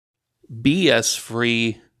BS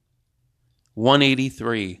Free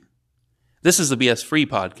 183. This is the BS Free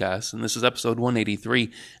podcast, and this is episode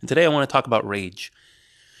 183. And today I want to talk about rage.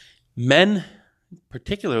 Men,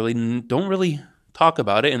 particularly, don't really talk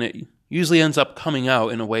about it, and it usually ends up coming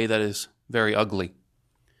out in a way that is very ugly.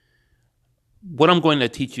 What I'm going to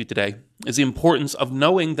teach you today is the importance of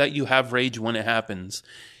knowing that you have rage when it happens,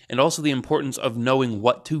 and also the importance of knowing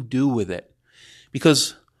what to do with it.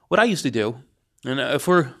 Because what I used to do, and I'll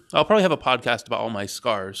probably have a podcast about all my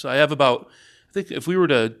scars. I think if we were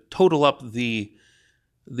to total up the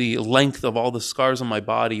length of all the scars on my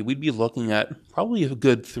body, we'd be looking at probably a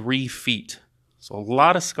good 3 feet. So a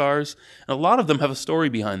lot of scars, and a lot of them have a story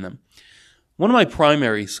behind them. One of my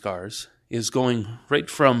primary scars is going right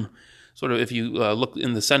from sort of, if you look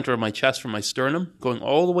in the center of my chest from my sternum, going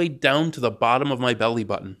all the way down to the bottom of my belly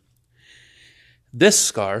button. This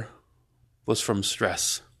scar was from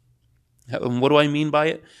stress. And what do I mean by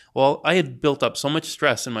it? Well, I had built up so much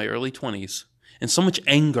stress in my early 20s and so much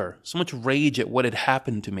anger, so much rage at what had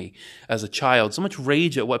happened to me as a child, so much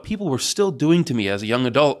rage at what people were still doing to me as a young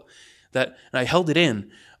adult, that I held it in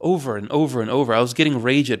over and over and over. I was getting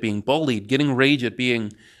rage at being bullied, getting rage at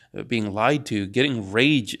being lied to, getting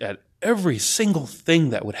rage at every single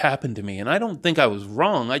thing that would happen to me. And I don't think I was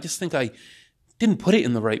wrong. I just think I didn't put it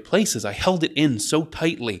in the right places. I held it in so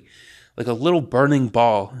tightly, like a little burning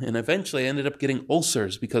ball, and eventually I ended up getting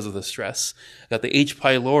ulcers because of the stress. I got the H.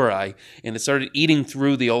 pylori, and it started eating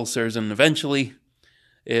through the ulcers, and eventually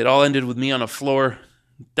it all ended with me on a floor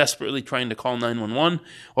desperately trying to call 911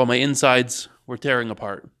 while my insides were tearing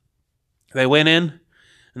apart. They went in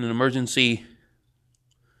an emergency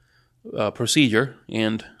procedure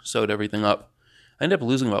and sewed everything up. I ended up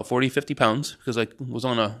losing about 40, 50 pounds because I was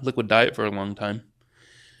on a liquid diet for a long time.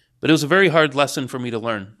 But it was a very hard lesson for me to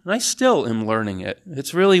learn. And I still am learning it.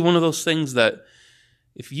 It's really one of those things that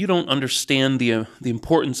if you don't understand the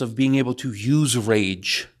importance of being able to use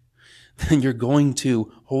rage, then you're going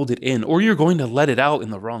to hold it in, or you're going to let it out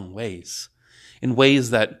in the wrong ways, in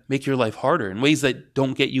ways that make your life harder, in ways that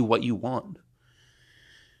don't get you what you want.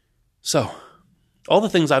 So, all the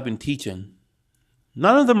things I've been teaching,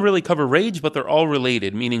 none of them really cover rage, but they're all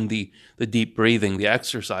related, meaning the deep breathing, the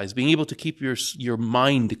exercise, being able to keep your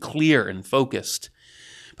mind clear and focused.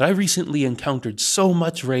 But I recently encountered so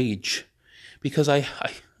much rage because I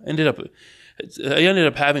ended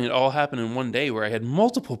up having it all happen in one day, where I had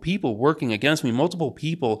multiple people working against me, multiple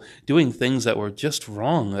people doing things that were just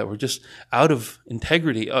wrong, that were just out of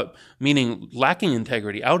integrity, meaning lacking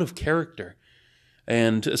integrity, out of character,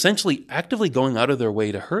 and essentially actively going out of their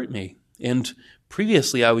way to hurt me. And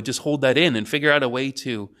previously, I would just hold that in and figure out a way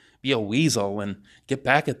to be a weasel and get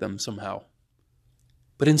back at them somehow.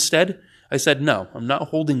 But instead, I said, no, I'm not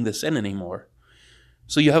holding this in anymore.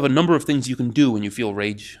 So you have a number of things you can do when you feel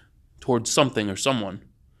rage towards something or someone.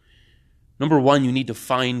 Number one, you need to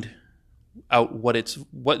find out what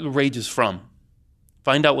rage is from.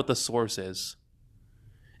 Find out what the source is.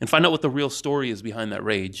 And find out what the real story is behind that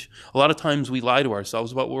rage. A lot of times we lie to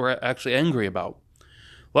ourselves about what we're actually angry about.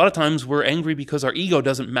 A lot of times we're angry because our ego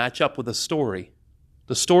doesn't match up with the story.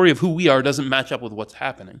 The story of who we are doesn't match up with what's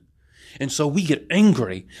happening. And so we get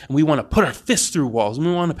angry, and we want to put our fists through walls, and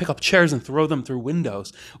we want to pick up chairs and throw them through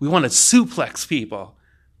windows. We want to suplex people.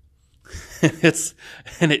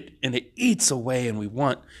 And it eats away, and we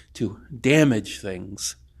want to damage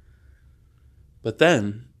things. But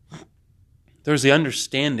then there's the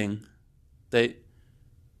understanding that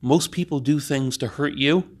most people do things to hurt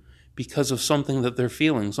you because of something that they're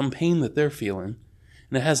feeling, some pain that they're feeling,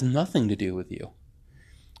 and it has nothing to do with you.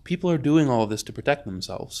 People are doing all of this to protect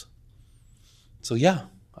themselves. So yeah,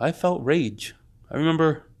 I felt rage. I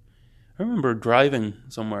remember driving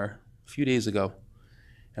somewhere a few days ago.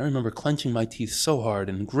 I remember clenching my teeth so hard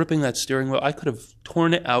and gripping that steering wheel. I could have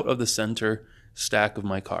torn it out of the center stack of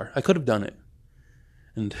my car. I could have done it.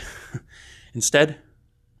 And instead,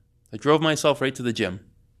 I drove myself right to the gym.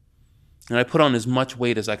 And I put on as much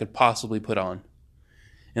weight as I could possibly put on.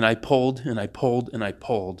 And I pulled and I pulled and I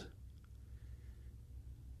pulled.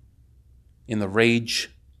 And the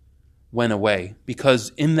rage went away.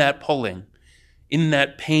 Because in that pulling, in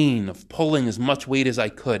that pain of pulling as much weight as I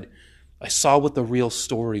could, I saw what the real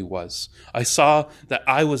story was. I saw that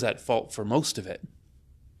I was at fault for most of it.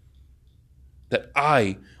 That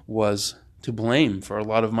I was to blame for a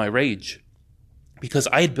lot of my rage. Because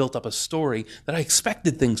I had built up a story that I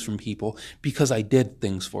expected things from people because I did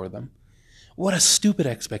things for them. What a stupid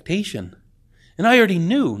expectation. And I already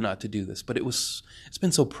knew not to do this, but it's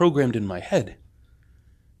been so programmed in my head.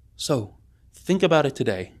 So, think about it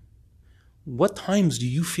today. What times do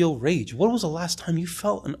you feel rage? What was the last time you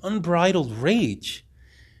felt an unbridled rage?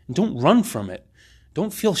 And don't run from it.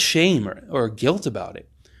 Don't feel shame or guilt about it.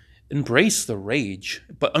 Embrace the rage,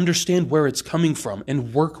 but understand where it's coming from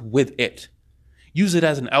and work with it. Use it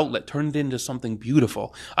as an outlet. Turn it into something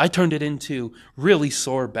beautiful. I turned it into really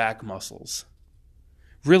sore back muscles,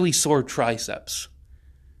 really sore triceps,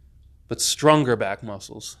 but stronger back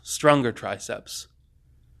muscles, stronger triceps.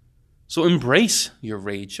 So embrace your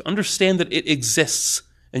rage. Understand that it exists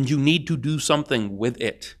and you need to do something with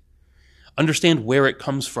it. Understand where it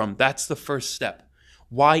comes from. That's the first step.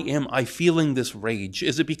 Why am I feeling this rage?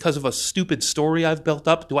 Is it because of a stupid story I've built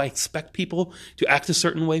up? Do I expect people to act a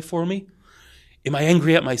certain way for me? Am I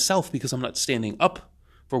angry at myself because I'm not standing up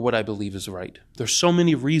for what I believe is right? There's so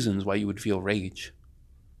many reasons why you would feel rage.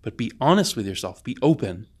 But be honest with yourself. Be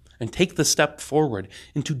open. And take the step forward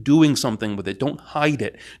into doing something with it. Don't hide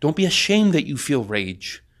it. Don't be ashamed that you feel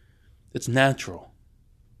rage. It's natural.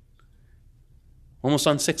 Almost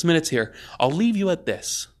on 6 minutes here. I'll leave you at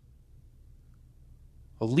this.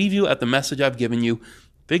 I'll leave you at the message I've given you.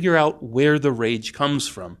 Figure out where the rage comes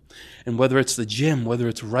from. And whether it's the gym, whether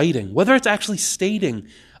it's writing, whether it's actually stating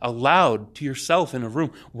aloud to yourself in a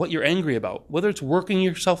room what you're angry about, whether it's working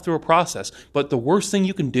yourself through a process. But the worst thing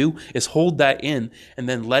you can do is hold that in and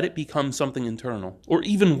then let it become something internal. Or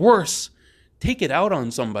even worse, take it out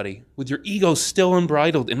on somebody with your ego still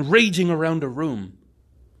unbridled and raging around a room.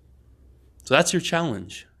 So that's your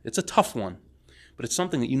challenge. It's a tough one, but it's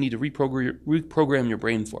something that you need to reprogram your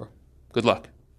brain for. Good luck.